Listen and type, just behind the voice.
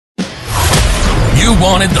you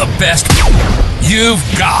wanted the best, you've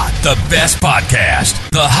got the best podcast,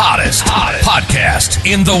 the hottest podcast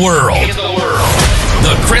in the world.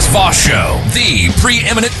 The Chris Voss Show, the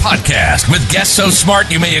preeminent podcast with guests so smart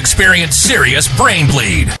you may experience serious brain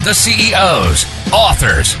bleed. The CEOs,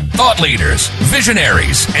 authors, thought leaders,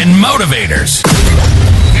 visionaries, and motivators.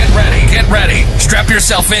 Get ready. Strap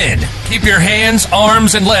yourself in. Keep your hands,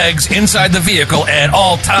 arms, and legs inside the vehicle at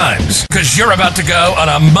all times, because you're about to go on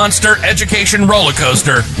a monster education roller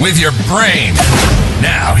coaster with your brain.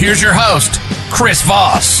 Now, here's your host, Chris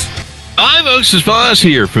Voss. Hi, folks. It's Voss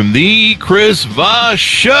here from the Chris Voss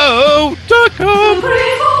Show.com.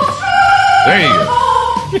 There you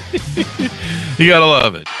go. You gotta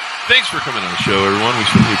love it. Thanks for coming on the show, everyone. We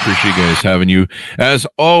certainly appreciate you guys having you. As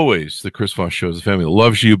always, the Chris Voss Show is a family that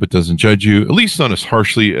loves you but doesn't judge you, at least not as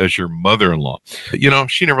harshly as your mother-in-law. You know,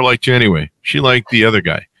 she never liked you anyway. She liked the other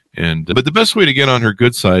guy. But the best way to get on her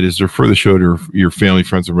good side is to refer the show to your family,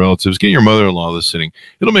 friends, and relatives. Get your mother-in-law listening.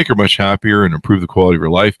 It'll make her much happier and improve the quality of her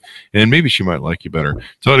life, and maybe she might like you better.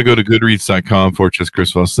 Tell her to go to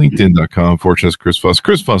goodreads.com/Chris Voss, LinkedIn.com/Chris Voss,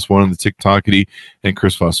 Chris Voss 1 on the TikTokity, and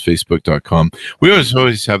ChrisVossFacebook.com. We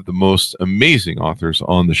always have the most amazing authors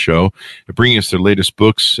on the show, bringing us their latest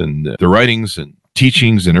books and their writings and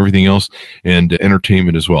teachings and everything else, and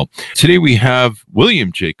entertainment as well. Today we have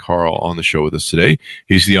William J. Carl on the show with us today.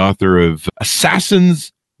 He's the author of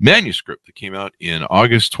Assassin's Manuscript that came out in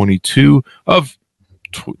August 22 of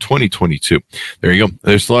 2022. There you go.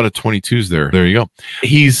 There's a lot of 22s there. There you go.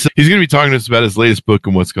 He's going to be talking to us about his latest book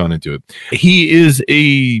and what's gone into it. He is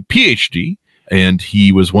a PhD, and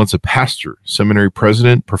he was once a pastor, seminary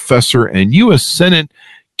president, professor, and U.S. Senate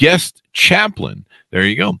guest chaplain. There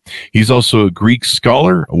you go. He's also a Greek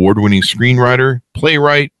scholar, award-winning screenwriter,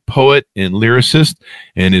 playwright, poet, and lyricist.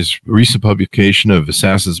 And his recent publication of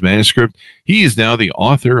Assassin's Manuscript, he is now the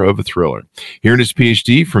author of a thriller. He earned his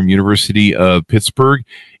PhD from University of Pittsburgh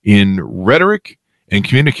in Rhetoric and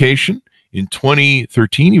Communication. In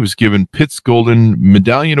 2013, he was given Pitt's Golden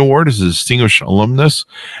Medallion Award as a distinguished alumnus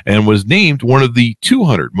and was named one of the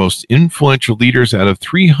 200 most influential leaders out of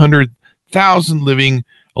 300,000 living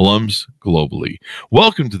alums globally.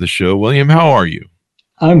 Welcome to the show, William. How are you?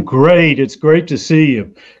 I'm great. It's great to see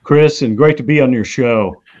you, Chris, and great to be on your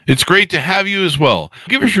show. It's great to have you as well.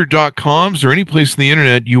 Give us your .coms or any place on the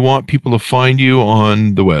internet you want people to find you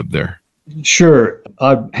on the web there. Sure.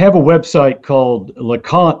 I have a website called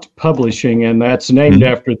LeConte Publishing, and that's named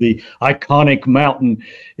after the iconic mountain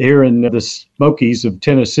here in the Smokies of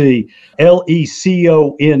Tennessee,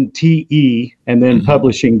 LeConte, and then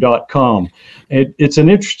publishing.com. It's an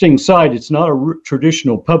interesting site. It's not a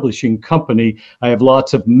traditional publishing company. I have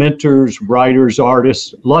lots of mentors, writers,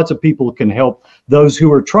 artists, lots of people who can help those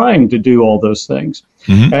who are trying to do all those things.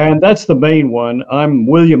 And that's the main one. I'm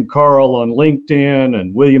William Carl on LinkedIn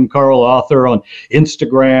and William Carl Author on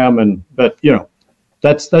Instagram, but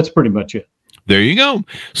that's pretty much it. There you go.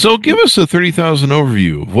 So give us a 30,000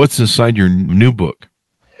 overview of what's inside your new book.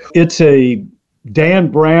 It's a Dan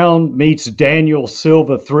Brown meets Daniel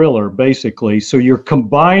Silva thriller, basically. So you're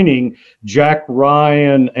combining Jack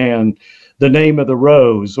Ryan and The Name of the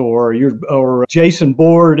Rose, or Jason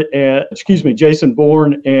Bourne and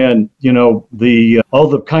all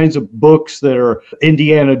the kinds of books that are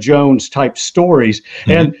Indiana Jones type stories.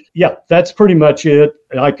 And yeah, that's pretty much it.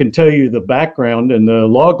 I can tell you the background and the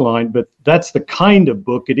log line, but that's the kind of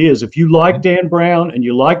book it is. If you like Dan Brown and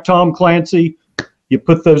you like Tom Clancy, you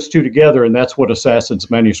put those two together, and that's what Assassin's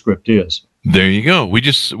Manuscript is. There you go.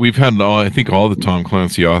 We've had I think all the Tom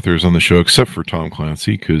Clancy authors on the show except for Tom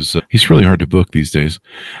Clancy, because he's really hard to book these days.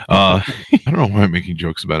 I don't know why I'm making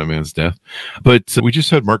jokes about a man's death, but we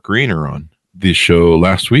just had Mark Greiner on the show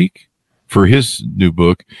last week for his new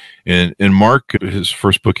book, and Mark, his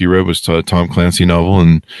first book he read was a Tom Clancy novel,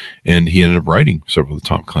 and he ended up writing several of the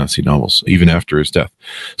Tom Clancy novels even after his death.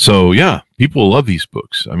 So yeah, people love these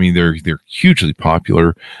books. I mean, they're hugely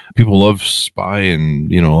popular. People love spy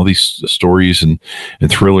and all these stories and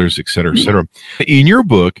thrillers, et cetera, et cetera. In your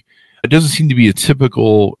book, it doesn't seem to be a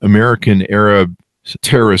typical American Arab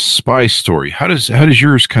terrorist spy story. How does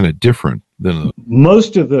yours kind of different?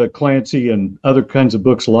 Most of the Clancy and other kinds of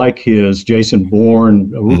books like his, Jason Bourne,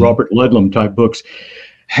 Robert Ludlum type books,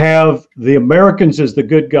 have the Americans as the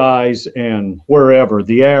good guys and wherever,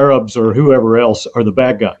 the Arabs or whoever else are the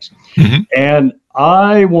bad guys. And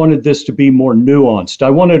I wanted this to be more nuanced. I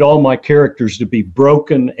wanted all my characters to be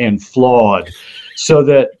broken and flawed so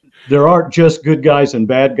that there aren't just good guys and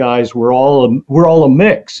bad guys. We're all a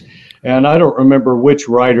mix. And I don't remember which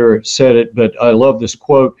writer said it, but I love this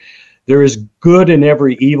quote. There is good in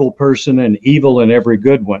every evil person and evil in every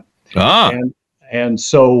good one. And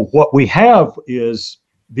so what we have is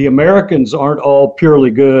the Americans aren't all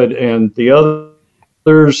purely good, and the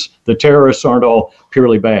others, the terrorists, aren't all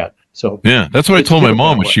purely bad. So yeah, that's what I told my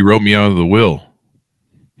mom when she wrote me out of the will.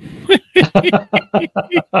 What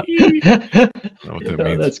that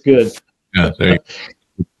means. That's good. Yeah, there you go.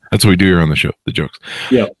 That's what we do here on the show, the jokes.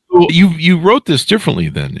 Yeah. So you wrote this differently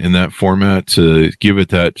then in that format to give it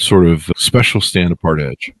that sort of special stand-apart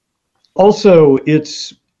edge. Also,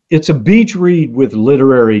 it's a beach read with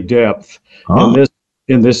literary depth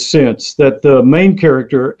in this sense that the main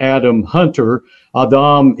character, Adam Hunter,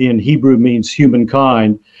 Adam in Hebrew means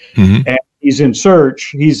humankind, and he's in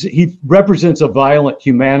search. He represents a violent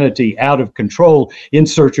humanity out of control in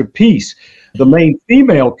search of peace. The main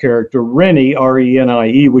female character, Renie,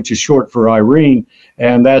 R-E-N-I-E, which is short for Irene,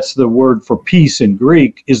 and that's the word for peace in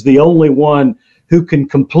Greek, is the only one who can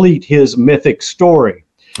complete his mythic story.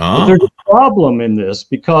 But there's a problem in this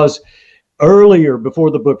because earlier,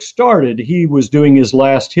 before the book started, he was doing his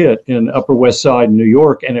last hit in Upper West Side in New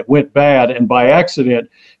York, and it went bad. And by accident,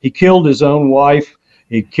 he killed his own wife.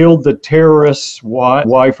 He killed the terrorist's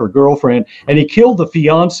wife or girlfriend, and he killed the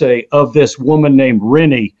fiance of this woman named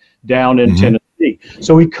Renie down in Tennessee.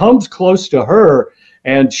 So he comes close to her,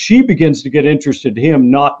 and she begins to get interested in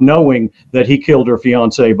him, not knowing that he killed her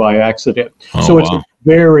fiance by accident. So it's a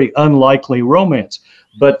very unlikely romance.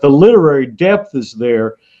 But the literary depth is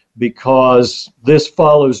there because this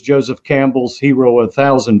follows Joseph Campbell's hero, A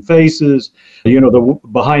Thousand Faces,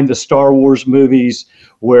 behind the Star Wars movies,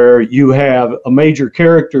 where you have a major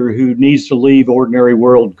character who needs to leave ordinary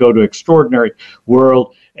world, go to extraordinary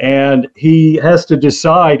world, and he has to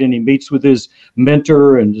decide, and he meets with his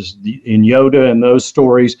mentor and in Yoda and those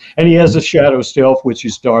stories, and he has a shadow self, which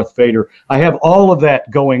is Darth Vader. I have all of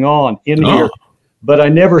that going on in here, but I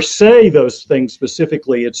never say those things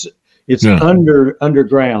specifically. It's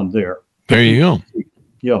underground there. There you go.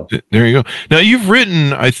 Yeah. There you go. Now you've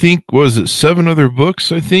written, I think, was it 7 other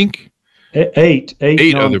books? I think. Eight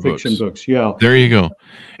other books. Yeah. There you go.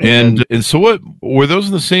 And so what were those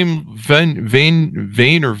in the same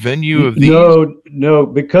vein or venue of these? No,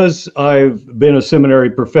 because I've been a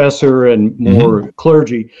seminary professor and more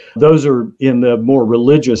clergy, those are in the more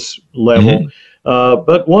religious level.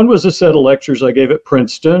 But one was a set of lectures I gave at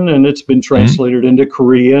Princeton, and it's been translated into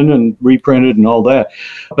Korean and reprinted and all that.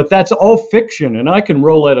 But that's all fiction, and I can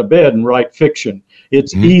roll out of bed and write fiction.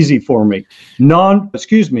 It's easy for me.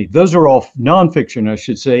 Those are all nonfiction, I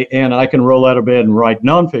should say, and I can roll out of bed and write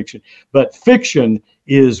nonfiction. But fiction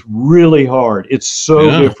is really hard. It's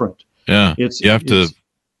so different. Yeah, you have to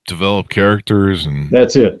develop characters, and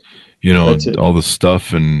that's it. All the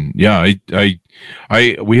stuff, and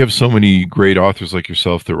we have so many great authors like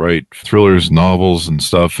yourself that write thrillers, novels, and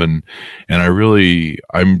stuff, and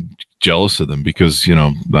I'm jealous of them because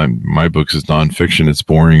my books is nonfiction. It's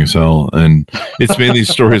boring as hell, and it's mainly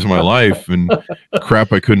stories of my life and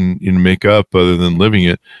crap I couldn't make up other than living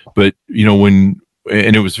it. But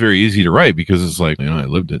and it was very easy to write because it's like I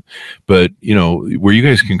lived it. But where you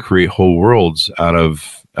guys can create whole worlds out of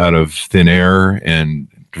thin air and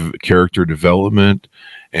character development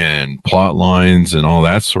and plot lines and all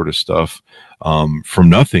that sort of stuff from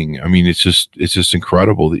nothing. I mean, it's just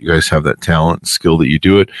incredible that you guys have that talent and skill that you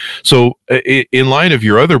do it. So in line of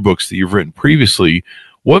your other books that you've written previously,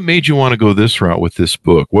 what made you want to go this route with this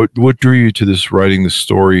book? What drew you to this, writing the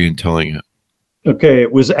story and telling it? Okay,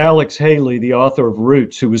 it was Alex Haley, the author of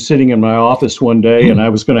Roots, who was sitting in my office one day, and I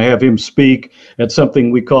was going to have him speak at something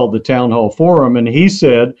we called the Town Hall Forum, and he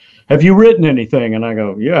said, "Have you written anything?" And I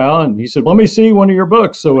go, "Yeah." And he said, "Let me see one of your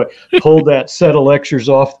books." So I pulled that set of lectures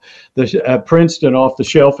off the Princeton off the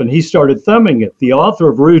shelf, and he started thumbing it. The author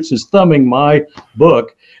of Roots is thumbing my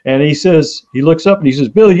book, and he looks up and he says,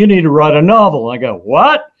 "Bill, you need to write a novel." And I go,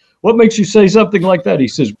 "What? What makes you say something like that?" He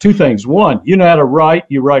says, 2 things. One, you know how to write,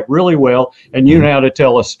 you write really well, and you know how to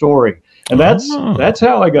tell a story. And that's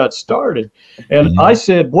how I got started. And I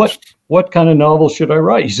said, what kind of novel should I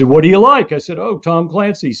write? He said, "What do you like?" I said, "Oh, Tom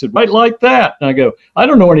Clancy." He said, "Write like that." And I go, "I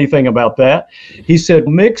don't know anything about that." He said,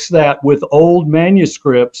 "Mix that with old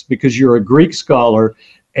manuscripts because you're a Greek scholar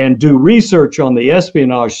and do research on the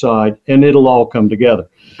espionage side and it'll all come together."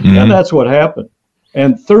 And that's what happened.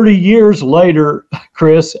 And 30 years later,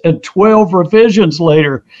 Chris, and 12 revisions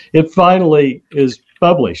later, it finally is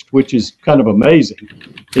published, which is kind of amazing.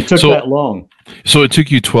 It took that long. So it took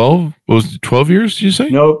you 12? Was it 12 years, did you say?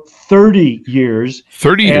 No, 30 years.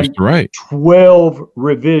 30 years, right. 12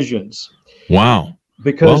 revisions. Wow.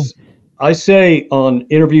 Because I say on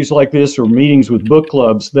interviews like this or meetings with book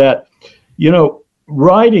clubs that,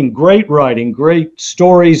 writing, great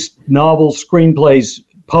stories, novels, screenplays,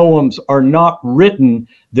 poems are not written,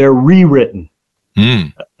 they're rewritten.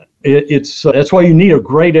 Mm. It's that's why you need a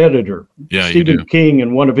great editor. Yeah, Stephen King,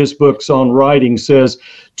 in one of his books on writing, says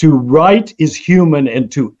to write is human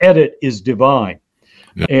and to edit is divine.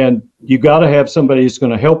 Yeah. And you got to have somebody who's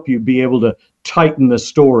going to help you be able to tighten the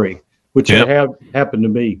story, which I have happened to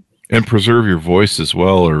me. And preserve your voice as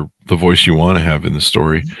well, or the voice you want to have in the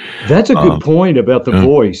story. That's a good point about the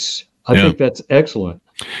voice. I think that's excellent.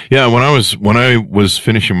 Yeah, when I was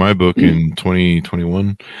finishing my book in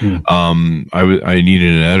 2021, I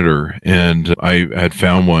needed an editor, and I had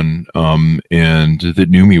found one and that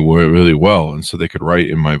knew me really well, and so they could write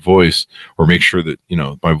in my voice or make sure that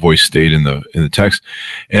my voice stayed in the text.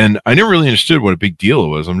 And I never really understood what a big deal it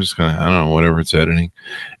was. I'm just kind of, I don't know, whatever, it's editing.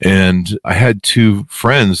 And I had two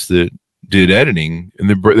friends that did editing, and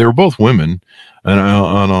they were both women. And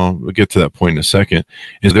I'll get to that point in a second.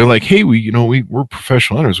 Is they're like, hey, we're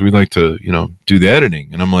professional editors. We'd like to, do the editing.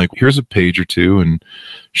 And I'm like, here's a page or two and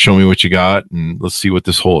show me what you got. And let's see what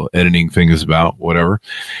this whole editing thing is about, whatever.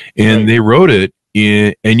 And they wrote it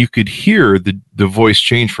and you could hear the voice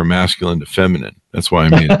change from masculine to feminine. That's why I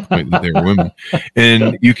made the point that they were women.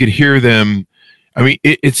 And you could hear them. I mean,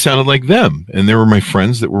 it sounded like them. And they were my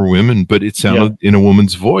friends that were women, but it sounded in a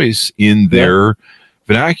woman's voice in their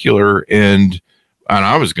vernacular. And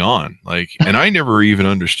I was gone, and I never even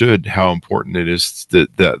understood how important it is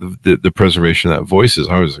that the preservation of that voice is.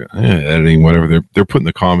 I was editing whatever, they're putting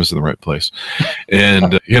the commas in the right place,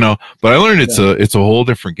 and but I learned it's a whole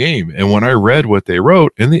different game. And when I read what they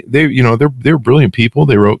wrote, and they're brilliant people,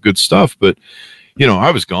 they wrote good stuff, but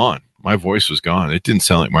I was gone. My voice was gone. It didn't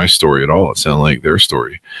sound like my story at all. It sounded like their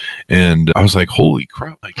story. And I was like, holy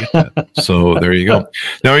crap, I get that. So there you go.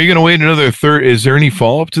 Now, are you going to wait another is there any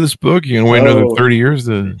follow-up to this book? You're going to wait another 30 years?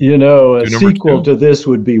 A sequel to this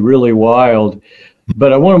would be really wild.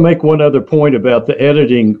 But I want to make one other point about the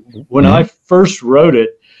editing. When I first wrote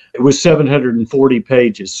it, it was 740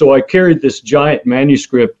 pages. So I carried this giant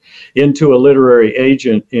manuscript into a literary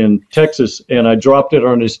agent in Texas, and I dropped it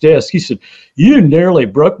on his desk. He said, "You nearly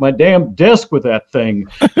broke my damn desk with that thing.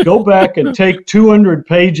 Go back and take 200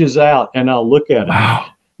 pages out, and I'll look at it." Wow.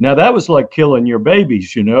 Now, that was like killing your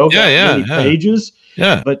babies, many pages.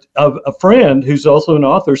 Yeah. But a friend who's also an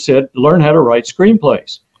author said, learn how to write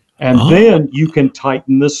screenplays. And then you can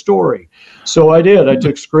tighten the story. So I did. I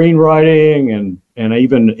took screenwriting and I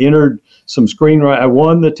even entered some screenwriting. I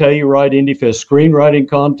won the Telluride Indie Fest screenwriting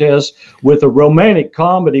contest with a romantic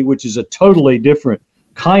comedy, which is a totally different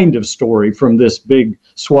kind of story from this big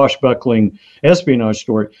swashbuckling espionage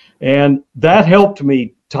story. And that helped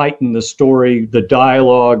me tighten the story, the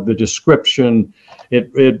dialogue, the description.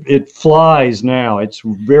 It flies now. It's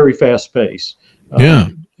very fast paced. Yeah.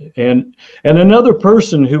 And another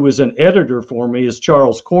person who was an editor for me is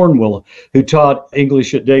Charles Cornwell, who taught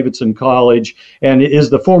English at Davidson College and is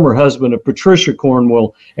the former husband of Patricia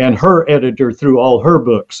Cornwell and her editor through all her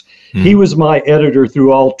books. He was my editor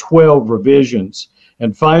through all 12 revisions.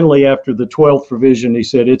 And finally, after the 12th revision, he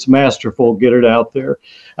said, "It's masterful, get it out there."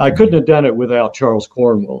 I couldn't have done it without Charles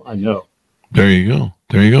Cornwell, I know. There you go.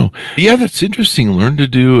 There you go. Yeah, that's interesting. Learn to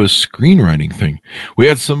do a screenwriting thing. We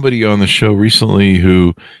had somebody on the show recently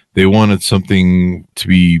who they wanted something to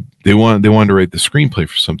be, they wanted to write the screenplay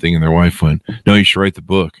for something, and their wife went, "No, you should write the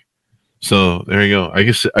book." So there you go. I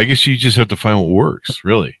guess you just have to find what works,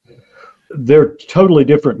 really. They're totally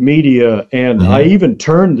different media, and I even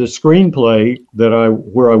turned the screenplay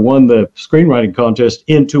where I won the screenwriting contest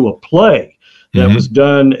into a play that was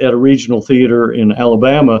done at a regional theater in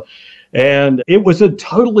Alabama. And it was a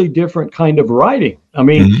totally different kind of writing. I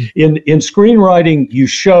mean, in screenwriting, you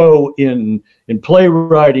show, in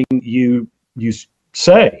playwriting, you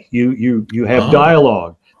say, you have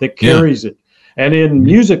dialogue that carries it. And in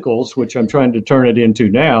musicals, which I'm trying to turn it into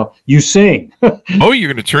now, you sing. Oh,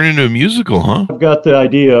 you're going to turn it into a musical, huh? I've got the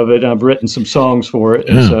idea of it. I've written some songs for it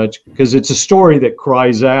and such, because it's a story that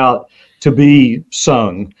cries out to be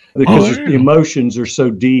sung, because the emotions are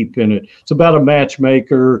so deep in it. It's about a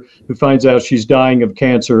matchmaker who finds out she's dying of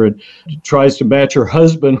cancer and tries to match her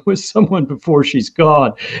husband with someone before she's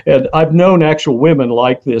gone. And I've known actual women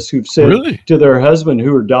like this who've said to their husband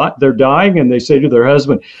who are they're dying, and they say to their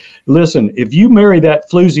husband, "Listen, if you marry that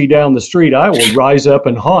floozy down the street, I will rise up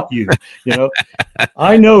and haunt you.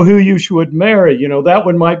 I know who you should marry. That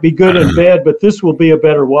one might be good in bed, but this will be a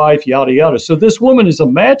better wife, yada, yada." So this woman is a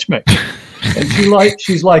matchmaker. And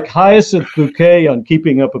she's like Hyacinth Bouquet on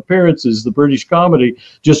Keeping Up Appearances, the British comedy,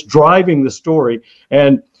 just driving the story.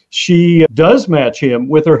 And she does match him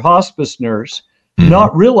with her hospice nurse,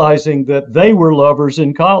 not realizing that they were lovers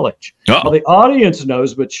in college. Well, the audience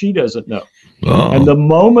knows, but she doesn't know. Oh. And the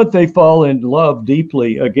moment they fall in love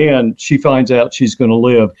deeply, again, she finds out she's going to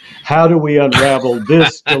live. How do we unravel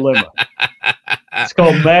this dilemma? It's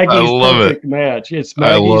called Maggie's Perfect Match. It's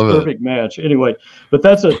Maggie's Perfect Match. Anyway, but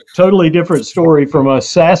that's a totally different story from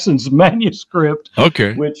Assassin's Manuscript,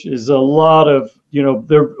 which is a lot of,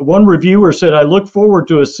 one reviewer said, I look forward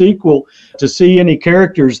to a sequel to see any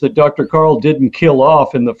characters that Dr. Carl didn't kill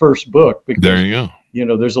off in the first book. Because, there you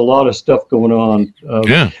go. There's a lot of stuff going on.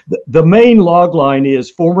 The main log line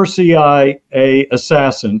is former CIA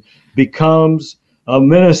assassin becomes a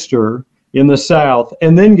minister in the South,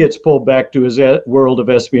 and then gets pulled back to his world of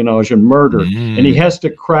espionage and murder. And he has to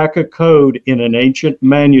crack a code in an ancient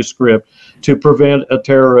manuscript to prevent a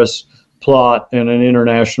terrorist plot and an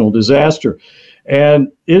international disaster. And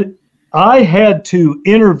I had to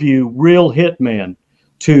interview real hitmen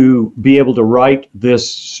to be able to write this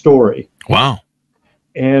story. Wow.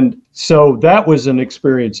 And so that was an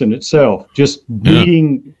experience in itself, just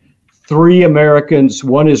meeting 3 Americans,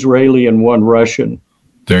 1 Israeli and 1 Russian.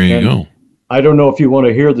 There you go. I don't know if you want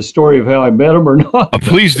to hear the story of how I met him or not.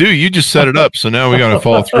 Please do. You just set it up, so now we got to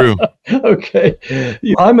follow through. Okay.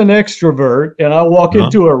 I'm an extrovert, and I walk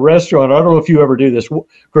into a restaurant. I don't know if you ever do this,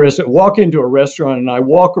 Chris. I walk into a restaurant, and I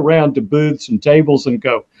walk around to booths and tables and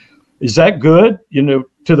go, is that good?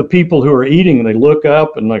 To the people who are eating, and they look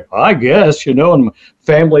up and like, I guess, and my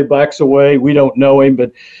family backs away. We don't know him,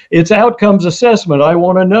 but it's outcomes assessment. I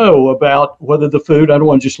want to know about whether the food, I don't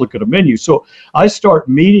want to just look at a menu. So I start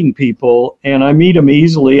meeting people, and I meet them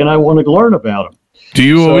easily, and I want to learn about them. Do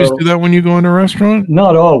you always do that when you go in a restaurant?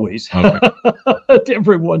 Not always. Okay.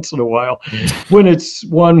 Every once in a while. When it's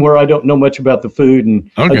one where I don't know much about the food, and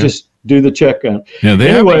I just do the checkout. Yeah, they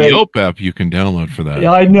have a Yelp app you can download for that.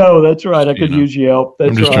 Yeah, I know. That's right. I could use Yelp.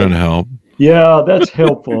 That's I'm just trying to help. Yeah, that's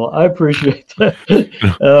helpful. I appreciate that.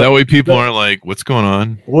 That way people aren't like, what's going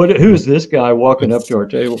on? Who's this guy walking up to our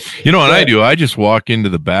table? What I do? I just walk into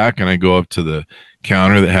the back and I go up to the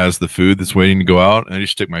counter that has the food that's waiting to go out. And I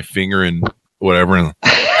just stick my finger in whatever and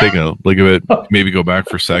take a look at it, maybe go back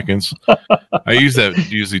for seconds. I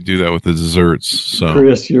usually do that with the desserts. So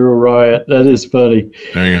Chris, you're a riot. That is funny.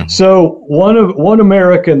 There you go. So one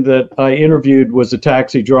American that I interviewed was a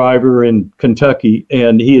taxi driver in Kentucky,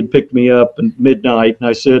 and he had picked me up at midnight, and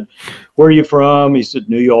I said, where are you from? He said,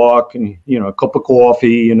 New York, and a cup of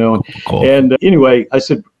coffee, And anyway, I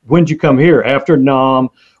said, when'd you come here? After Nam.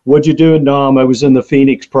 What'd you do in Nam? I was in the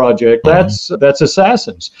Phoenix Project. That's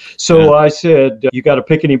Assassins. So I said, you got to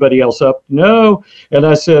pick anybody else up? No. And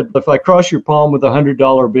I said, if I cross your palm with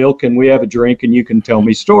 $100 bill, can we have a drink and you can tell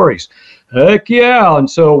me stories? Heck yeah. And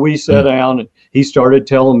so we sat down and he started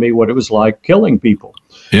telling me what it was like killing people.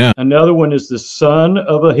 Yeah. Another one is the son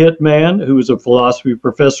of a hitman who was a philosophy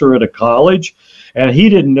professor at a college. And he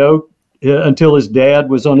didn't know until his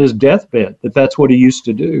dad was on his deathbed that's what he used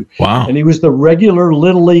to do. Wow. And he was the regular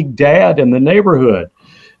little league dad in the neighborhood.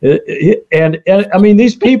 And I mean,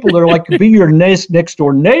 these people, they're like, be your next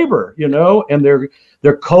door neighbor, and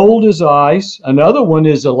they're cold as ice. Another one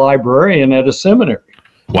is a librarian at a seminary.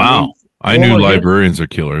 Wow. I knew librarians are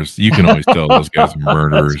killers. You can always tell those guys are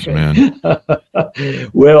murderers, man.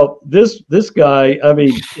 Well, this guy, I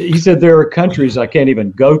mean, he said there are countries I can't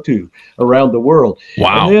even go to around the world.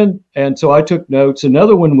 Wow. And so I took notes.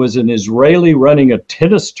 Another one was an Israeli running a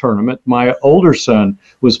tennis tournament my older son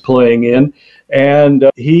was playing in. And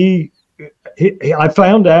I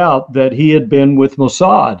found out that he had been with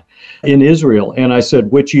Mossad in Israel. And I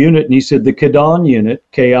said, which unit? And he said, the Kidon unit,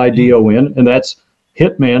 Kidon, and that's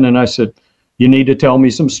hitman. And I said, you need to tell me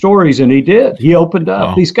some stories. And he did. He opened up.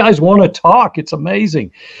 Wow. These guys want to talk. It's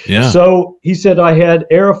amazing. Yeah. So he said, I had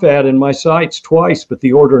Arafat in my sights twice, but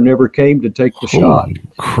the order never came to take the shot.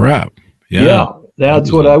 Crap. Yeah.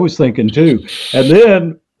 That's what I was thinking too. And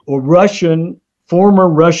then a former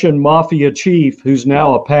Russian mafia chief who's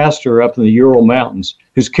now a pastor up in the Ural Mountains,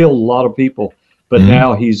 who's killed a lot of people, but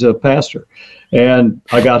now he's a pastor. And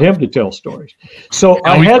I got him to tell stories. So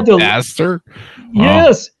I had to. Pastor? Wow.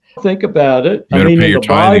 Yes. Think about it. You better pay your in the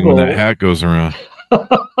tithing Bible, when that hat goes around.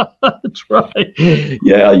 That's right.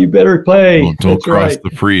 Yeah, you better pay. Well, don't cross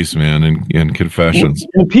the priest, man, in confessions.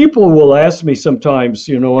 And people will ask me sometimes,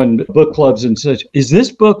 in book clubs and such, is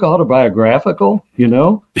this book autobiographical?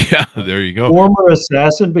 Yeah, there you go. Former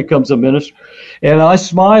assassin becomes a minister. And I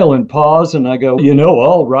smile and pause and I go,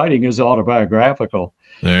 all writing is autobiographical.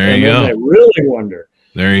 There you go. I really wonder.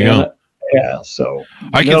 There you go. Yeah, so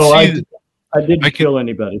I can see I didn't kill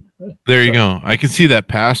anybody. There you go. I can see that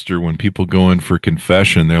pastor when people go in for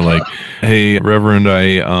confession. They're like, "Hey, Reverend,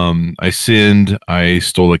 I sinned. I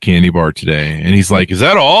stole a candy bar today." And he's like, "Is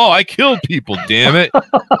that all? I killed people. Damn it!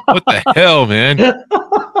 What the hell, man?"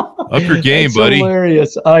 Up your game, That's buddy.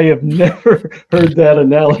 hilarious. I have never heard that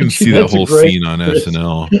analogy. You can see that whole scene on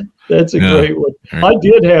SNL. That's a great one. Right. I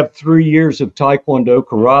did have 3 years of Taekwondo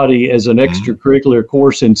karate as an extracurricular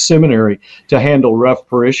course in seminary to handle rough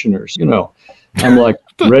parishioners. I'm like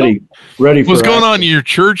ready for What's going on action. in your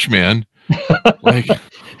church, man? Like,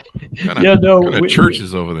 kind of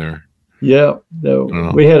churches over there. Yeah,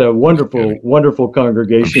 no, we had a wonderful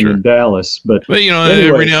congregation in Dallas, but anyway.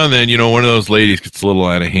 Every now and then, one of those ladies gets a little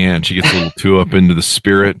out of hand. She gets a little too up into the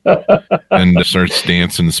spirit and starts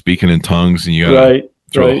dancing and speaking in tongues, and you gotta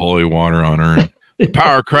throw holy water on her. And the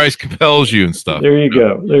power of Christ compels you and stuff. There you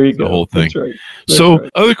go. The whole thing. That's right.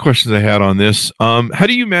 Other questions I had on this: how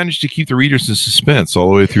do you manage to keep the readers in suspense all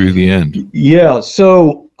the way through the end? Yeah,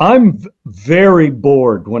 so I'm very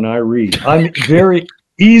bored when I read. I'm very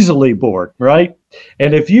easily bored, right?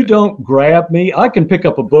 And if you don't grab me, I can pick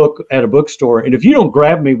up a book at a bookstore, and if you don't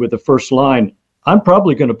grab me with the first line, I'm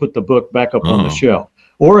probably going to put the book back up on the shelf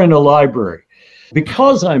or in a library.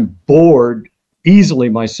 Because I'm bored easily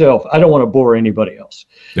myself, I don't want to bore anybody else.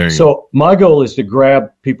 So my goal is to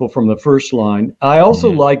grab people from the first line. I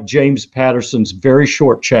also like James Patterson's very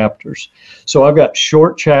short chapters. So I've got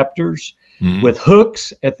short chapters with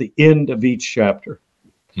hooks at the end of each chapter.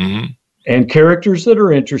 And characters that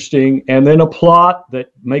are interesting, and then a plot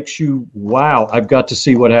that makes you, wow, I've got to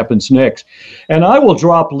see what happens next. And I will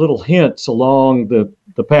drop little hints along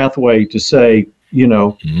the pathway to say,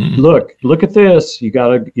 look at this. You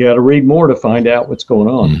gotta read more to find out what's going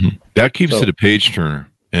on. That keeps it a page turner,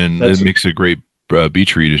 and it makes a great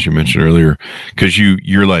beach read, as you mentioned earlier, because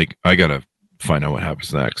you're like, I gotta find out what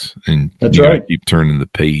happens next, and you gotta keep turning the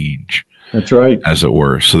page. That's right. As it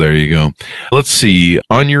were. So there you go. Let's see.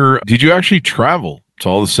 Did you actually travel to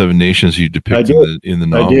all the 7 nations you depicted in the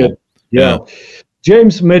novel? I did. Yeah.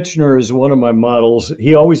 James Michener is one of my models.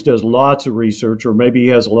 He always does lots of research, or maybe he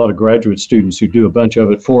has a lot of graduate students who do a bunch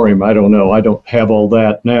of it for him. I don't know. I don't have all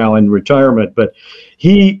that now in retirement, but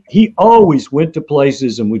he always went to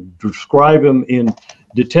places and would describe them in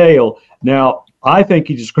detail. Now, I think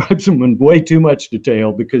he describes them in way too much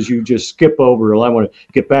detail because you just skip over, I want to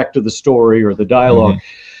get back to the story or the dialogue.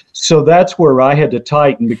 So that's where I had to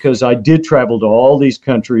tighten, because I did travel to all these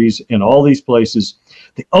countries and all these places.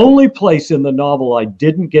 The only place in the novel I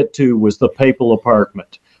didn't get to was the papal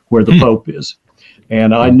apartment where the Pope is.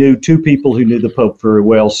 And I knew 2 people who knew the Pope very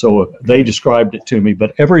well, so they described it to me.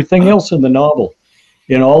 But everything else in the novel,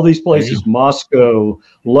 in all these places, Moscow,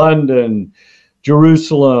 London,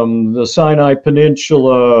 Jerusalem, the Sinai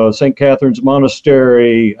Peninsula, St. Catherine's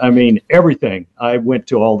Monastery. I mean, everything. I went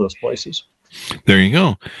to all those places. There you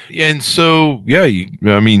go. And so, I don't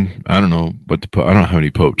know I don't have any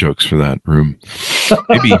Pope jokes for that room.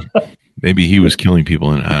 Maybe he was killing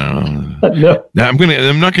people, and I don't know. No. Now,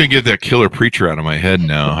 I'm not gonna get that killer preacher out of my head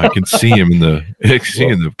now. I can see him in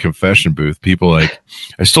the confession booth. People like,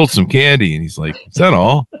 I stole some candy, and he's like, is that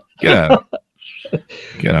all? Get out.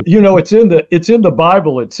 It's in the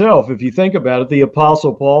Bible itself. If you think about it, the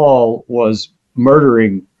Apostle Paul was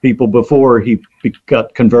murdering people before he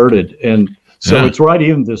got converted, and so it's right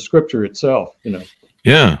in the Scripture itself.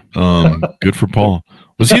 Yeah. Good for Paul.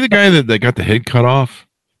 Was he the guy that got the head cut off?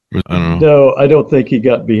 I don't know. No, I don't think he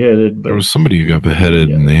got beheaded. But there was somebody who got beheaded,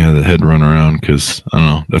 and they had the head run around because, I don't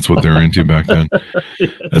know, that's what they were into back then.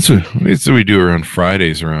 That's what we do around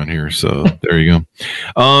Fridays around here. So there you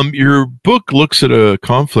go. Your book looks at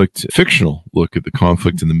fictional look at the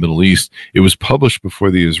conflict in the Middle East. It was published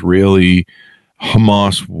before the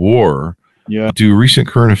Israeli-Hamas war. Yeah. Do recent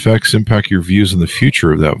current effects impact your views on the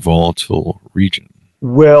future of that volatile region?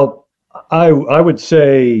 Well, I would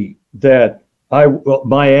say that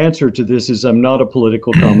my answer to this is I'm not a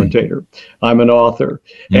political commentator. I'm an author,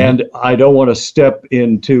 and I don't want to step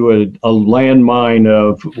into a landmine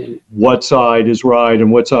of what side is right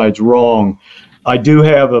and what side's wrong. I do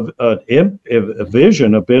have a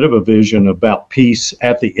vision, a bit of a vision about peace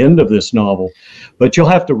at the end of this novel, but you'll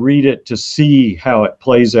have to read it to see how it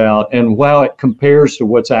plays out and how it compares to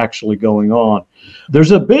what's actually going on.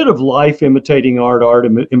 There's a bit of life imitating art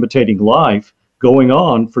imitating life going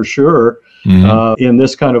on for sure. In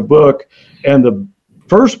this kind of book. And the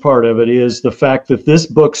first part of it is the fact that this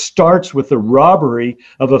book starts with the robbery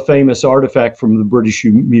of a famous artifact from the British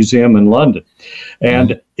Museum in London.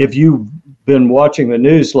 And if you've been watching the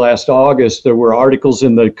news last August, there were articles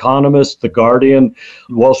in The Economist, The Guardian,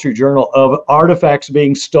 Wall Street Journal of artifacts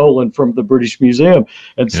being stolen from the British Museum.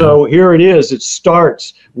 And so here it is. It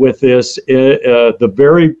starts with this. The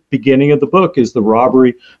very beginning of the book is the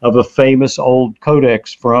robbery of a famous old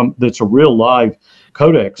codex that's a real live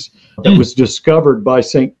codex that was discovered by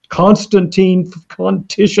St. Constantine von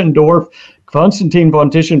Tischendorf Konstantin von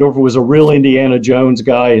Tischendorf was a real Indiana Jones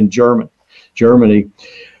guy in Germany.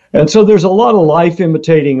 And so there's a lot of life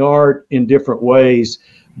imitating art in different ways,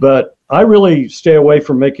 but I really stay away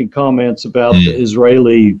from making comments about the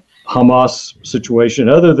Israeli Hamas situation,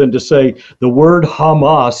 other than to say the word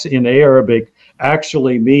Hamas in Arabic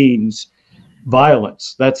actually means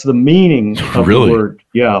violence. That's the meaning of the word.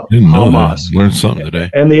 Yeah, Didn't Hamas. know that. Learned something today.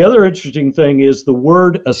 And the other interesting thing is the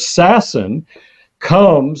word assassin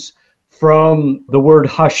comes from the word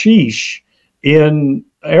hashish in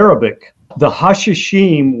Arabic. The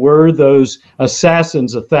Hashishim were those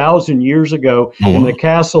assassins 1,000 years ago in the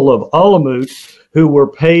castle of Alamut, who were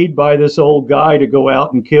paid by this old guy to go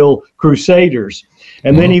out and kill crusaders.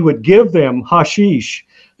 And then he would give them hashish,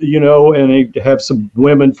 and he'd have some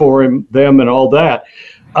women for them and all that.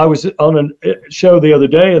 I was on a show the other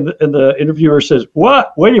day, and the interviewer says,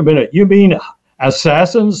 "What? Wait a minute. You mean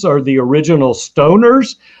assassins are the original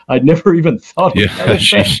stoners?" I'd never even thought about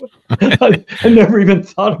that. I never even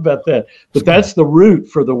thought about that. But that's the root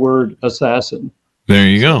for the word assassin. There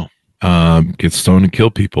you go. Get stoned and kill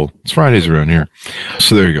people. It's Fridays around here.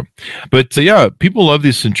 So there you go. But yeah, people love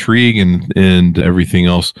this intrigue and everything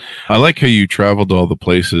else. I like how you traveled to all the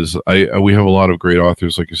places. We have a lot of great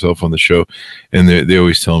authors like yourself on the show, and they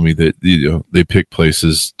always tell me that they pick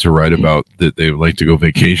places to write about that they like to go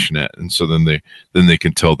vacation at, and so then they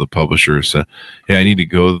can tell the publishers, "Hey, I need to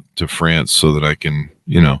go to France so that I can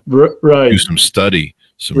do some study."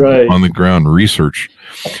 Some on the ground research.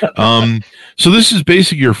 So this is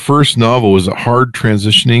basically your first novel. Was it hard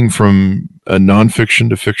transitioning from a nonfiction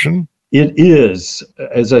to fiction? It is.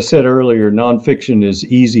 As I said earlier, nonfiction is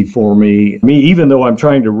easy for me. Even though I'm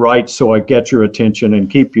trying to write so I get your attention and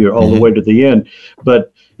keep you all the way to the end.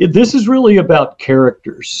 But this is really about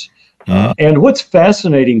characters. And what's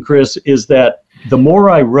fascinating, Chris, is that the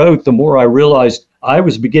more I wrote, the more I realized I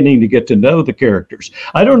was beginning to get to know the characters.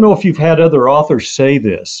 I don't know if you've had other authors say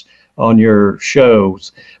this on your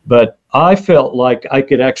shows, but I felt like I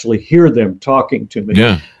could actually hear them talking to me.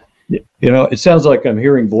 Yeah. It sounds like I'm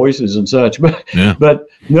hearing voices and such, but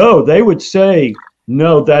no, they would say,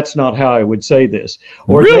 "No, that's not how I would say this."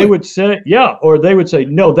 Or really? They would say, or they would say,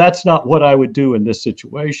 "No, that's not what I would do in this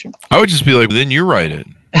situation." I would just be like, "Then you write it."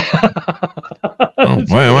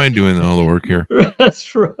 Why am I doing all the work here?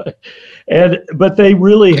 That's right. But they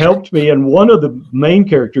really helped me. And one of the main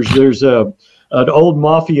characters, there's an old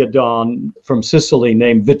mafia don from Sicily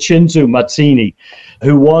named Vincenzo Mazzini,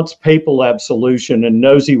 who wants papal absolution and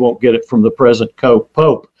knows he won't get it from the present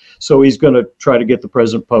Pope. So he's going to try to get the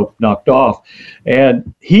present Pope knocked off.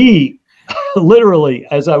 And he literally,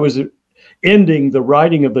 as I was ending the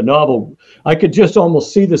writing of the novel, I could just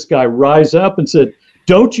almost see this guy rise up and said,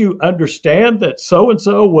 "Don't you understand that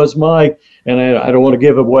so-and-so was my," and I don't want to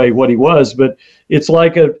give away what he was, but it's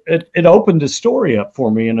like it opened the story up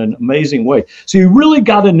for me in an amazing way. So you really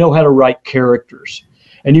got to know how to write characters.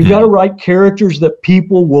 And you've got to write characters that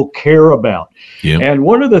people will care about. Yep. And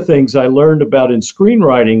one of the things I learned about in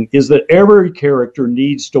screenwriting is that every character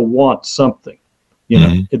needs to want something.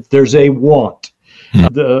 If there's a want.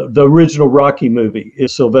 The original Rocky movie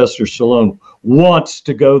is Sylvester Stallone wants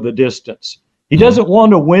to go the distance. He doesn't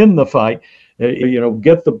want to win the fight,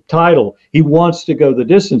 get the title. He wants to go the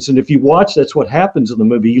distance. And if you watch, that's what happens in the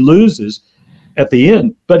movie. He loses at the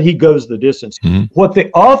end, but he goes the distance. What the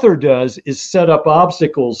author does is set up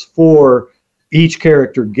obstacles for each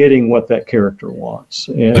character getting what that character wants.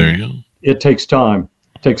 And there you go. It takes time.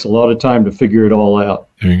 It takes a lot of time to figure it all out.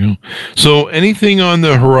 There you go. So anything on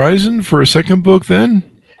the horizon for a second book then?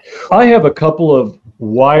 I have a couple of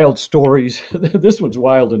wild stories. This one's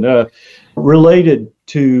wild enough, related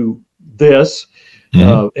to this.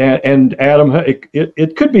 And Adam,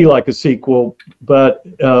 it could be like a sequel, but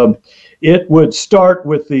it would start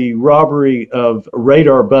with the robbery of a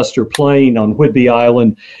radar buster plane on Whidbey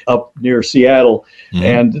Island up near Seattle.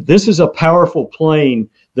 And this is a powerful plane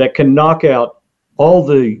that can knock out all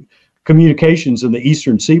the communications in the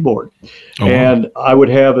eastern seaboard. And I would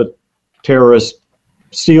have a terrorist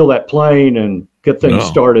steal that plane and get things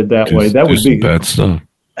started that way. That would be bad stuff.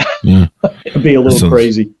 Yeah, it'd be a little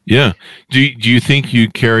crazy. Yeah. Do you think you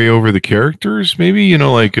carry over the characters? Maybe,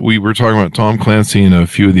 like we were talking about Tom Clancy and a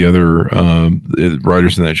few of the other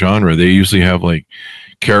writers in that genre. They usually have like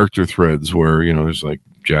character threads where there's like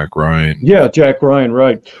Jack Ryan. Yeah, Jack Ryan,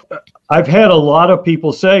 right. I've had a lot of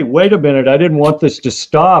people say, "Wait a minute, I didn't want this to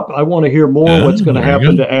stop. I want to hear more what's going to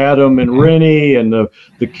happen to Adam and Rennie and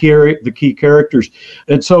the key characters."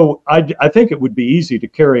 And so I think it would be easy to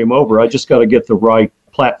carry them over. I just got to get the right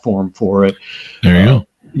platform for it. There you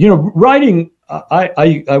go. Writing,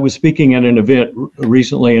 I was speaking at an event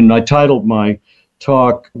recently, and I titled my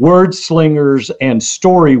talk word slingers and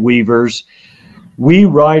story weavers. We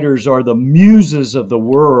writers are the muses of the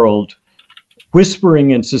world,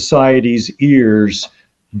 whispering in society's ears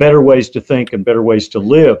better ways to think and better ways to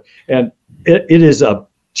live. And it is a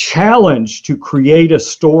challenge to create a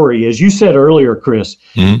story. As you said earlier, Chris,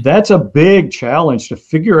 that's a big challenge to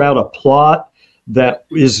figure out a plot that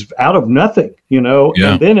is out of nothing,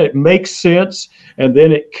 and then it makes sense, and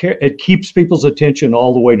then it keeps people's attention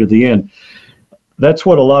all the way to the end. That's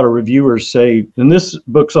what a lot of reviewers say. And this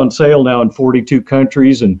book's on sale now in 42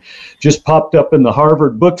 countries and just popped up in the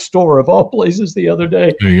Harvard bookstore of all places the other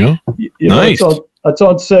day. There you go. Nice. It's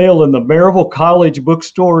on sale in the Maryville College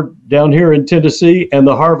bookstore down here in Tennessee and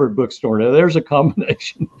the Harvard bookstore. Now, there's a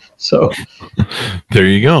combination. So there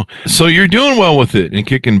you go. So you're doing well with it and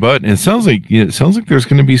kicking butt. And it sounds like there's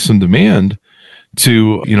going to be some demand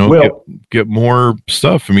to get more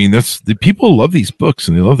stuff. I mean, the people love these books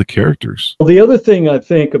and they love the characters. Well, the other thing I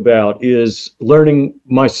think about is learning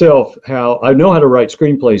myself how I know how to write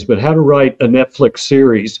screenplays, but how to write a Netflix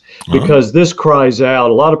series, because this cries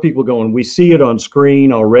out. A lot of people going, we see it on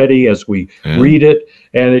screen already as we read it,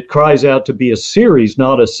 and it cries out to be a series,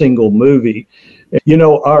 not a single movie.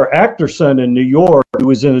 Our actor son in New York, who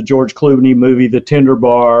was in a George Clooney movie, The Tender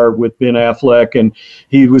Bar with Ben Affleck, and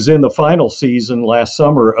he was in the final season last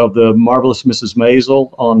summer of The Marvelous Mrs.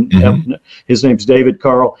 Maisel on, his name's David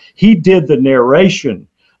Carl. He did the narration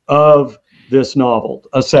of this novel,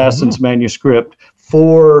 Assassin's Manuscript,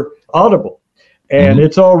 for Audible. And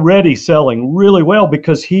it's already selling really well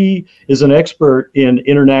because he is an expert in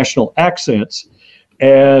international accents,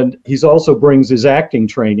 and he's also brings his acting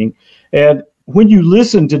training. And when you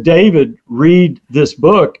listen to David read this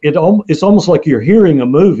book, it's almost like you're hearing a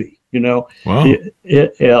movie, Wow.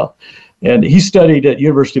 Yeah. And he studied at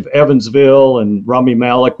University of Evansville, and Rami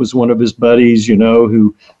Malek was one of his buddies,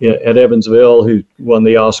 who at Evansville, who won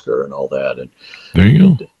the Oscar and all that. And there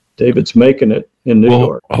you go. David's making it in New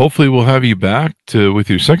York. Hopefully we'll have you back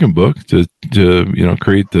with your second book to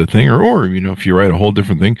create the thing, or if you write a whole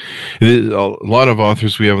different thing. A lot of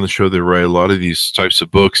authors we have on the show that write a lot of these types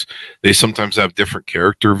of books, they sometimes have different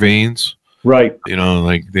character veins. Right.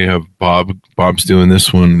 Like they have Bob's doing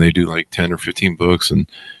this one, they do like 10 or 15 books, and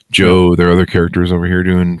Joe, their other characters over here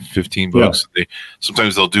doing 15 books. Yeah.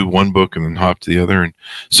 Sometimes they'll do one book and then hop to the other. And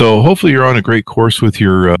so hopefully you're on a great course with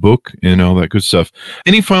your book and all that good stuff.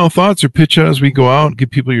 Any final thoughts or pitch out as we go out? Give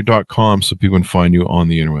people your .com so people can find you on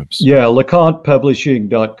the interwebs. Yeah,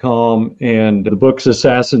 LeContePublishing.com, and the book's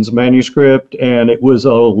Assassin's Manuscript, and it was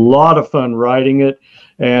a lot of fun writing it.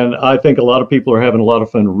 And I think a lot of people are having a lot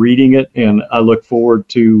of fun reading it, and I look forward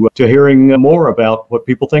to hearing more about what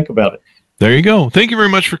people think about it. There you go. Thank you very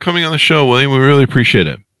much for coming on the show, William. We really appreciate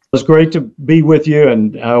it. It was great to be with you,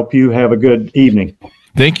 and I hope you have a good evening.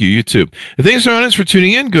 Thank you. You too. And thanks, audience, for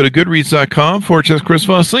tuning in. Go to goodreads.com/Chris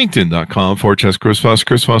Voss, LinkedIn.com/Chris Voss,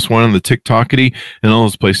 Chris Voss 1 on the TikTokity, and all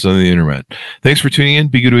those places on the internet. Thanks for tuning in.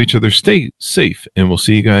 Be good to each other. Stay safe, and we'll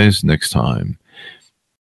see you guys next time.